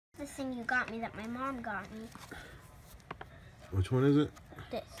thing you got me that my mom got me. Which one is it?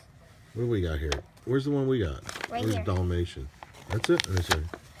 This. What do we got here? Where's the one we got? Right Where's here. Dalmatian? That's it? Let me see.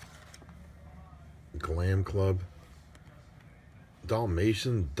 Glam Club.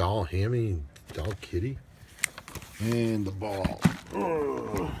 Dalmatian, Doll Hammy, Doll Kitty. And the ball.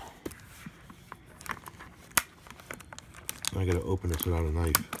 Ugh. I gotta open this without a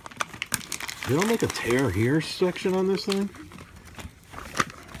knife. They don't make a tear here section on this thing?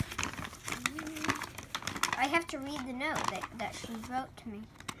 I have to read the note that she wrote to me.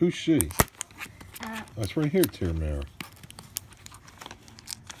 Who's she? That's right here, tear marrow.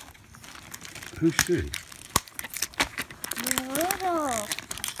 Who's she? Little.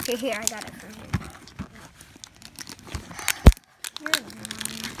 Here, I got it from him.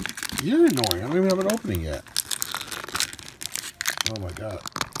 You're annoying. I don't even have an opening yet. Oh my god.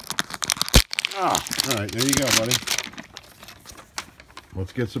 Ah, alright, there you go, buddy.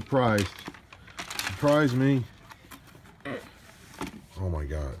 Let's get surprised. Surprise me. Oh my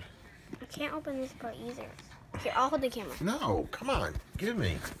god. I can't open this part either. Here, I'll hold the camera. No, come on. Give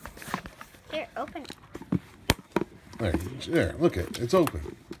me. Here, open it. There, look it. It's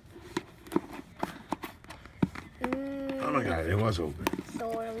open. Oh my god, it was open.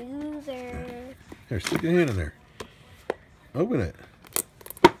 Sore loser. Here, stick your hand in there. Open it.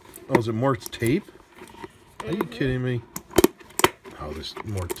 Oh, is it more tape? Are you kidding me? Oh, there's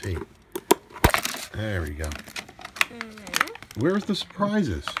more tape. There we go. Where's the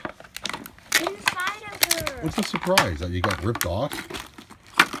surprises? Inside of her. What's the surprise? That you got ripped off?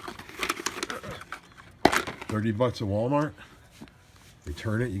 30 bucks at Walmart.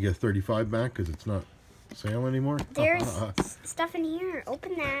 Return it, you get 35 back because it's not sale anymore. There's stuff in here.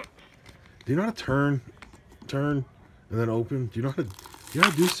 Open that. Do you know how to turn, and then open? Do you know how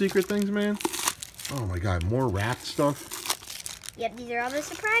to do secret things, man? Oh my god, more wrapped stuff. Yep, these are all the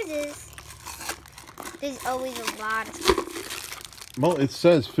surprises. There's always a lot of stuff. Well, it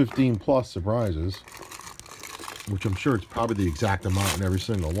says 15 plus surprises, which I'm sure it's probably the exact amount in every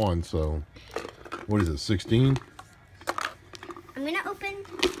single one. So, what is it, 16? I'm gonna open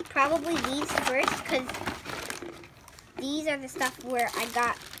probably these first because these are the stuff where I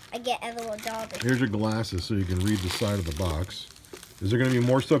get a little doll. Here's your glasses so you can read the side of the box. Is there going to be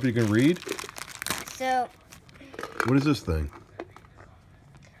more stuff you can read? So, what is this thing?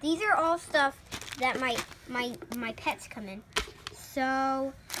 These are all stuff that my pets come in.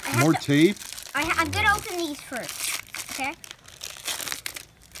 So, More tape? I'm gonna open these first. Okay.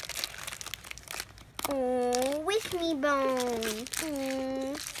 Oh, with me bone.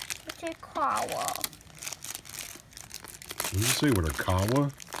 It's a kawa. Did you say what, a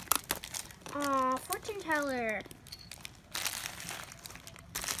kawa? Aw, fortune teller.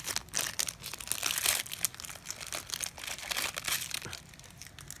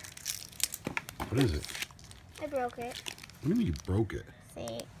 What is it? I broke it. What do you mean you broke it?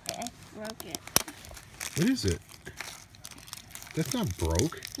 See, I broke it. What is it? That's not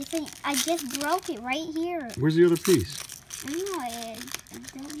broke. You see, I just broke it right here. Where's the other piece? I don't know. I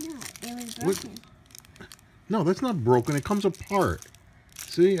don't know. It was broken. What? No, that's not broken. It comes apart.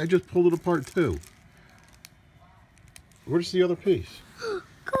 See, I just pulled it apart too. Where's the other piece?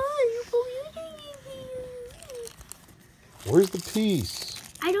 Where's the piece?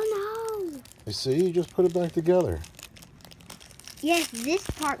 I don't know. You see, you just put it back together. Yes, this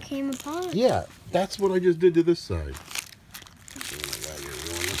part came apart. Yeah, that's what I just did to this side. Oh my god, you're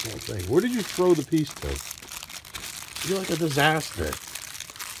ruining this whole thing. Where did you throw the piece to? You're like a disaster.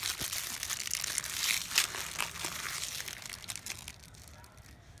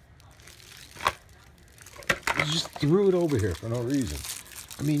 You just threw it over here for no reason.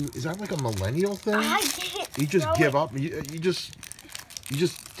 I mean, is that like a millennial thing? I didn't. You just give up. You just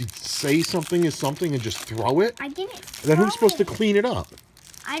say something is something and just throw it. I didn't. Then who's supposed to clean it up?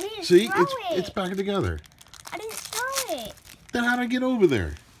 I didn't. See, throw it's back together. I didn't throw it. Then how'd I get over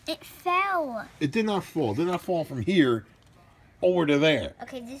there? It fell. It did not fall. It did not fall from here over to there.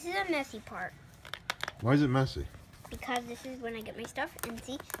 Okay, this is a messy part. Why is it messy? Because this is when I get my stuff, and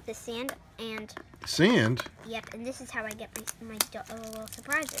see the sand and. Sand? Yep, and this is how I get my little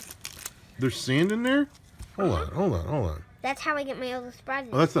surprises. There's sand in there? Hold on. That's how I get my little surprises.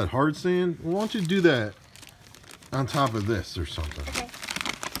 Oh, that's that hard sand? Well, why don't you do that on top of this or something? Okay.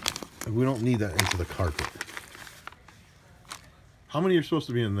 We don't need that into the carpet. How many are supposed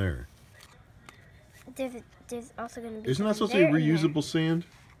to be in there? There's also going to be. Isn't that supposed to be reusable sand?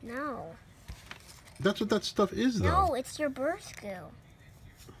 No. That's what that stuff is, though. No, it's your burst goo.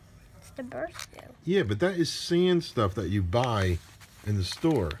 It's the burst goo. Yeah, but that is sand stuff that you buy in the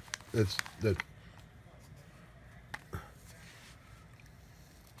store.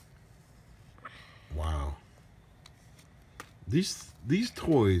 These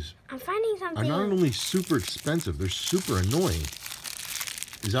toys I'm finding are something. not only super expensive, they're super annoying.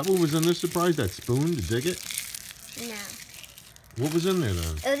 Is that what was in this surprise? That spoon to dig it? No. What was in there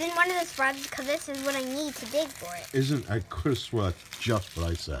then? It was in one of the surprises because this is what I need to dig for it. I could have sworn that's just what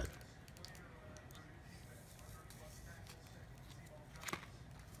I said.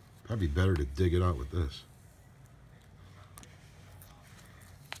 Probably better to dig it out with this.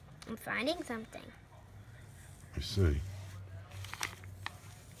 I'm finding something. I see.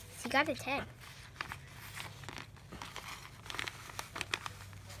 He got its head.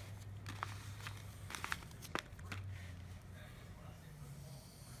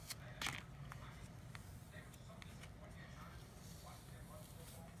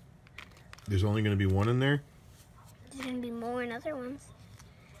 There's only going to be one in there? There's going to be more in other ones.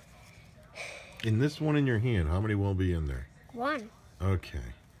 In this one in your hand, how many will be in there? One. Okay.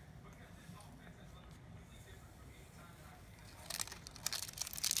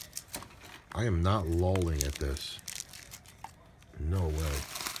 I am not lolling at this. No way.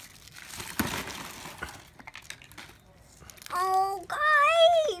 Oh,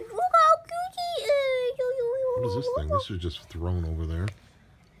 guys! Look how cute he is! What is this thing? This was just thrown over there.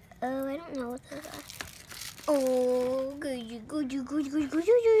 Oh, I don't know what those are. Oh, good.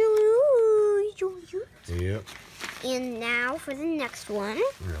 Yep. And now for the next one.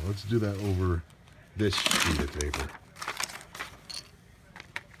 Yeah, let's do that over this sheet of paper.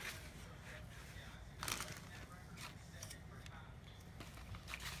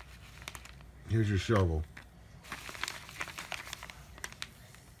 Here's your shovel.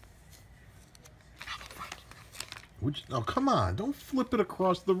 Oh, come on. Don't flip it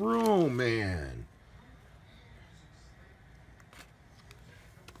across the room, man.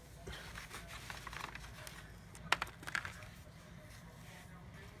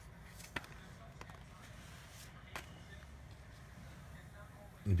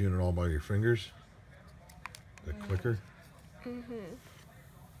 You doing it all by your fingers? The clicker? Mm-hmm.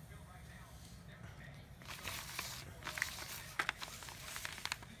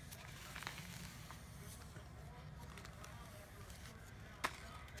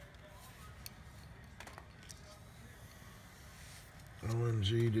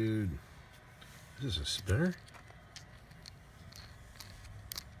 OMG, dude. Is this a spinner?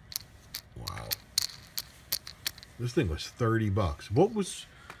 Wow. This thing was 30 bucks.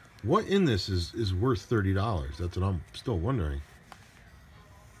 What in this is worth $30? That's what I'm still wondering.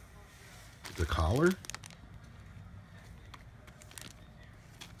 The collar?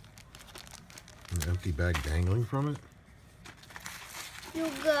 An empty bag dangling from it? You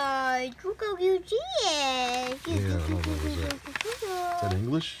guys, look how cute she is. Yeah, I don't know what was that. Is that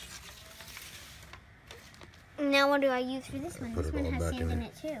English? Now what do I use for this one? Put This it one all has back sand in in there.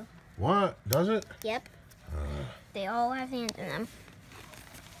 it too. What? Does it? Yep. They all have sand in them.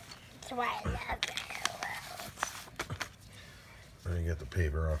 That's why I love them. Let me get the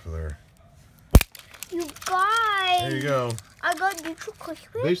paper off of there. You guys. There you go. I got the chocolate.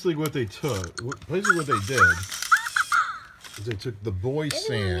 Basically what they did is they took the boy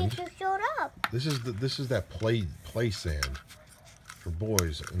sand. Showed up. This is that play sand for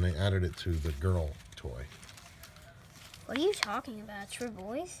boys, and they added it to the girl toy. What are you talking about? It's for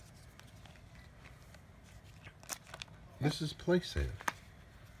boys? This is play sand.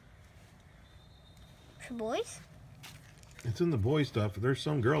 For boys? It's in the boy stuff. There's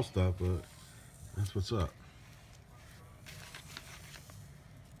some girl stuff, but that's what's up.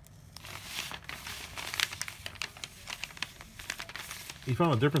 You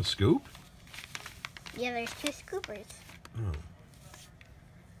found a different scoop? Yeah, there's two scoopers. Oh.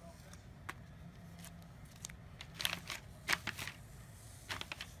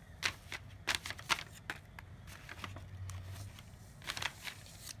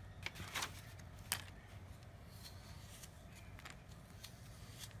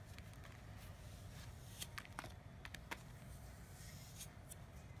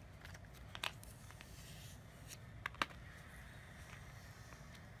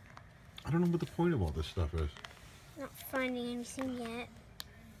 I don't know what the point of all this stuff is. Not finding anything yet.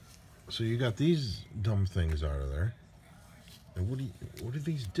 So you got these dumb things out of there. And what do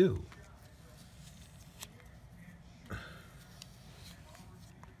these do?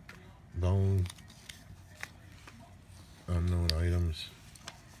 Bone. Unknown items.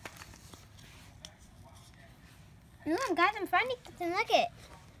 No, guys, I'm finding something. Look it.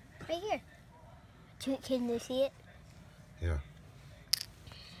 Right here. Can you see it? Yeah.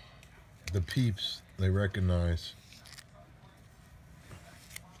 The peeps, they recognize.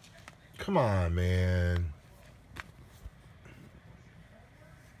 Come on, man.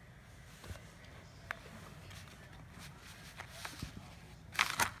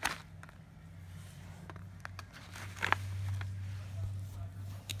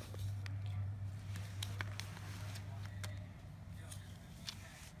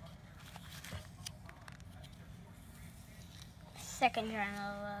 second giant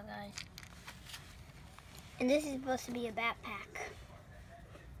LOL, guys. And this is supposed to be a backpack.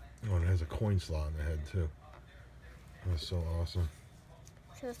 Oh, and it has a coin slot in the head too. That's so awesome.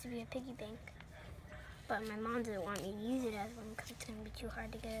 It's supposed to be a piggy bank. But my mom doesn't want me to use it as one because it's going to be too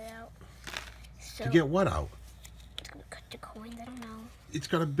hard to get it out. So To get what out? it's going to cut the coins, I don't know. It's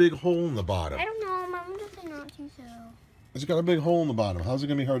got a big hole in the bottom. I don't know, Mom doesn't not to so. It's got a big hole in the bottom. How's it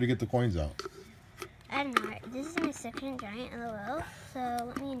going to be hard to get the coins out? I don't know. This is my second giant LOL, so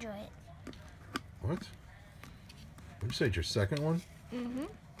let me enjoy it. What? Did you say it's your second one? Mm-hmm.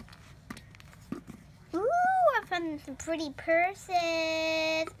 Ooh, I found some pretty purses.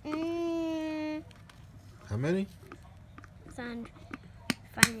 How many?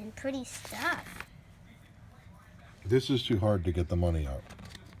 Finding pretty stuff. This is too hard to get the money out.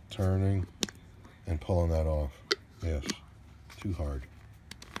 Turning and pulling that off. Yes. Too hard.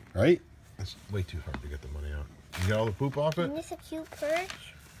 Right? It's way too hard to get the money out. You got all the poop off it? Isn't this a cute purse?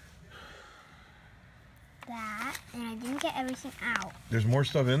 That, and I didn't get everything out. There's more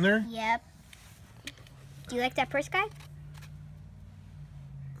stuff in there? Yep. Do you like that purse, guy?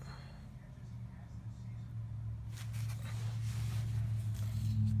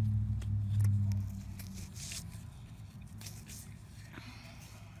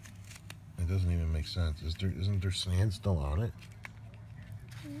 It doesn't even make sense. Isn't there sand still on it?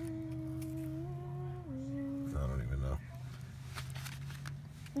 I don't even know.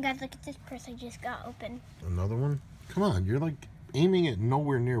 Guys, look at this purse I just got open. Another one? Come on, you're like aiming it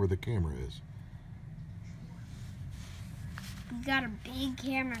nowhere near where the camera is. We got a big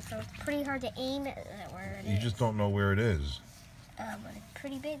camera, so it's pretty hard to aim it where it is. You just don't know where it is. But it's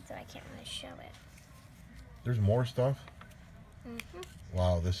pretty big, so I can't really show it. There's more stuff? Mm-hmm.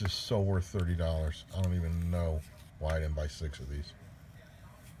 Wow, this is so worth $30. I don't even know why I didn't buy 6 of these.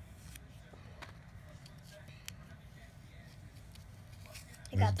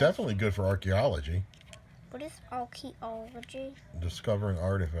 It's definitely good for archaeology. What is archaeology? Discovering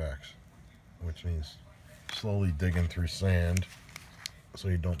artifacts, which means slowly digging through sand so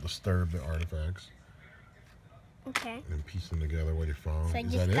you don't disturb the artifacts. Okay. And piece them together what you found. So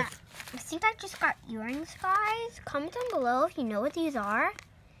Is that it? I think I just got earrings, guys. Comment down below if you know what these are.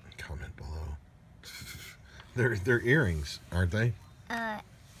 Comment below. They're earrings, aren't they? I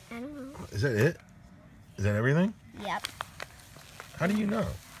don't know. Is that it? Is that everything? Yep. How do you know?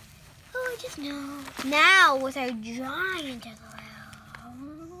 Oh, I just know. Now, with our giant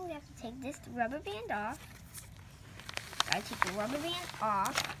LOL, we have to take this rubber band off. Gotta take the rubber band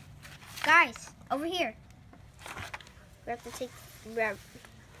off. Guys, over here. We have to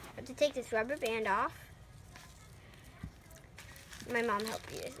take this rubber band off. My mom helped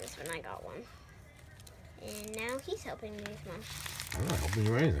me use this when I got one. And now he's helping me use one. I'm not helping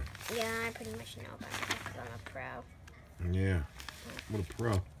you either. Yeah, I pretty much know about it because I'm a pro. Yeah. What a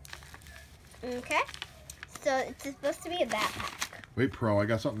pro. Okay. So it's supposed to be a backpack. Wait, pro, I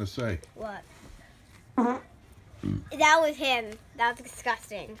got something to say. What? That was him. That was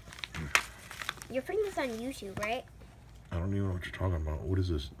disgusting. You're putting this on YouTube, right? I don't even know what you're talking about. What is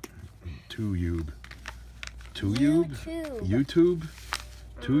this? YouTube. YouTube? YouTube?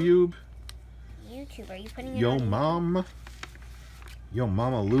 YouTube? YouTube. Are you putting it Yo, on mom. Yo,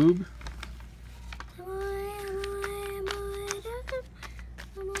 mama lube.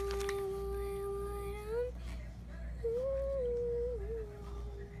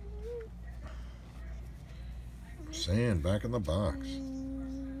 Sand back in the box.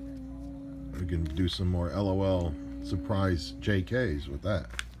 We can do some more LOL Surprise JKs with that.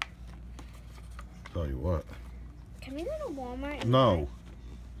 Tell you what. Can we go to Walmart? And No.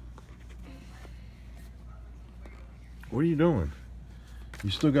 What are you doing? You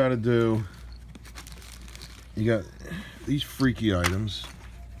still got to do. You got these freaky items.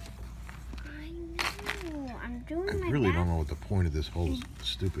 I know. I'm doing I my really don't know what the point of this whole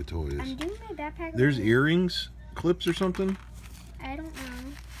stupid toy is. I'm doing my backpack. There's earrings, clips or something. I don't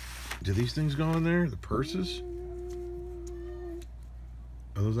know. Do these things go in there? The purses?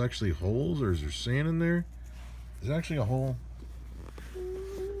 Are those actually holes or is there sand in there? Is it actually a hole?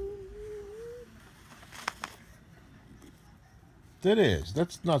 That is.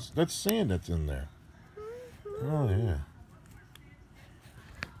 That's sand that's in there. Oh yeah.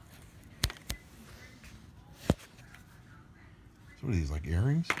 So what are these, like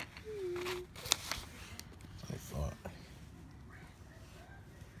earrings? I thought.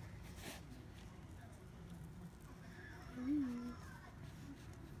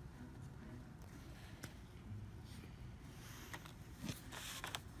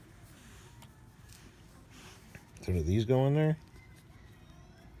 So do these go in there?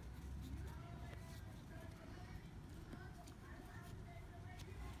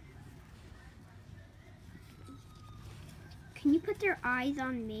 Can you put their eyes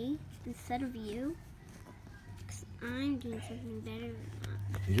on me instead of you? 'Cause I'm doing something better than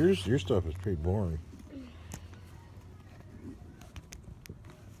that. Your stuff is pretty boring.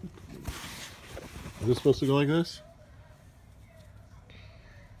 Is this supposed to go like this?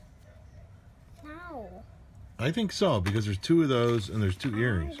 No. I think so, because there's 2 of those and there's 2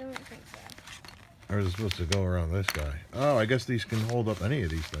 earrings. I don't think so. Or is it supposed to go around this guy? Oh, I guess these can hold up any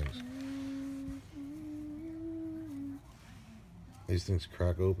of these things. These things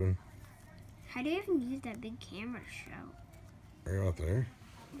crack open. How do you even use that big camera to show? Right out there.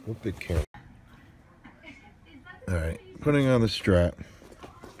 What big camera? Alright, putting on the strap.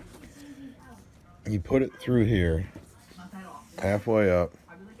 You put it through here, halfway up,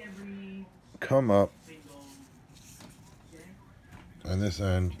 come up, on this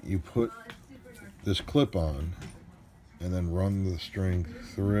end, you put this clip on, and then run the string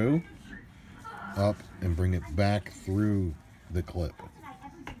through, up, and bring it back through the clip,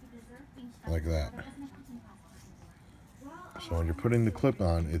 like that. So when you're putting the clip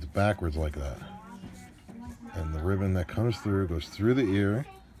on, it's backwards like that. And the ribbon that comes through goes through the ear,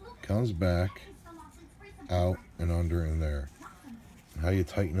 comes back, out and under and there. How you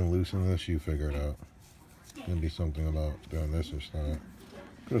tighten and loosen this, you figure it out. It's gonna be something about doing this or something.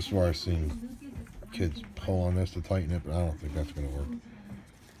 Could have swore I've seen kids pull on this to tighten it, but I don't think that's gonna work.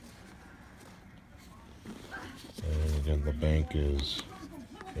 And again, the bank is,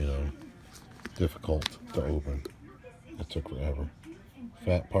 you know, difficult to open. It took forever.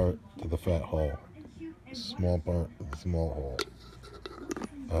 Fat part to the fat hole. Small part to the small hole.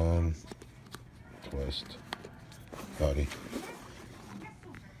 Twist. Buddy.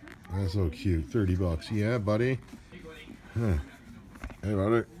 That's so cute. 30 bucks. Yeah, buddy. Huh. Hey,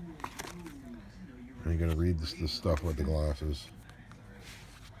 buddy. Are you gonna read this stuff with the glasses?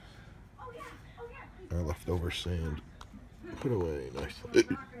 Our leftover sand. Put away. Nice.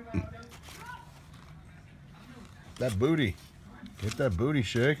 That booty. Get that booty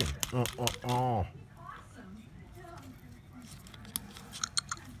shaking. Oh, oh, oh.